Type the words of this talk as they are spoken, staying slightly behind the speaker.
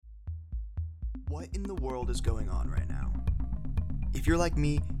What in the world is going on right now? If you're like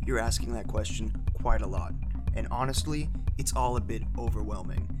me, you're asking that question quite a lot. And honestly, it's all a bit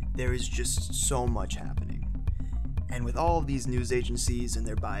overwhelming. There is just so much happening. And with all of these news agencies and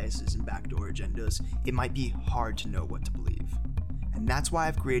their biases and backdoor agendas, it might be hard to know what to believe. And that's why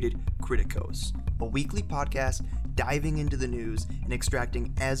I've created Criticos, a weekly podcast diving into the news and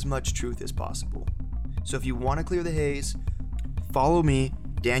extracting as much truth as possible. So if you want to clear the haze, follow me,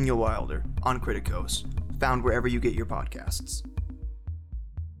 Daniel Wilder, on Criticos, found wherever you get your podcasts.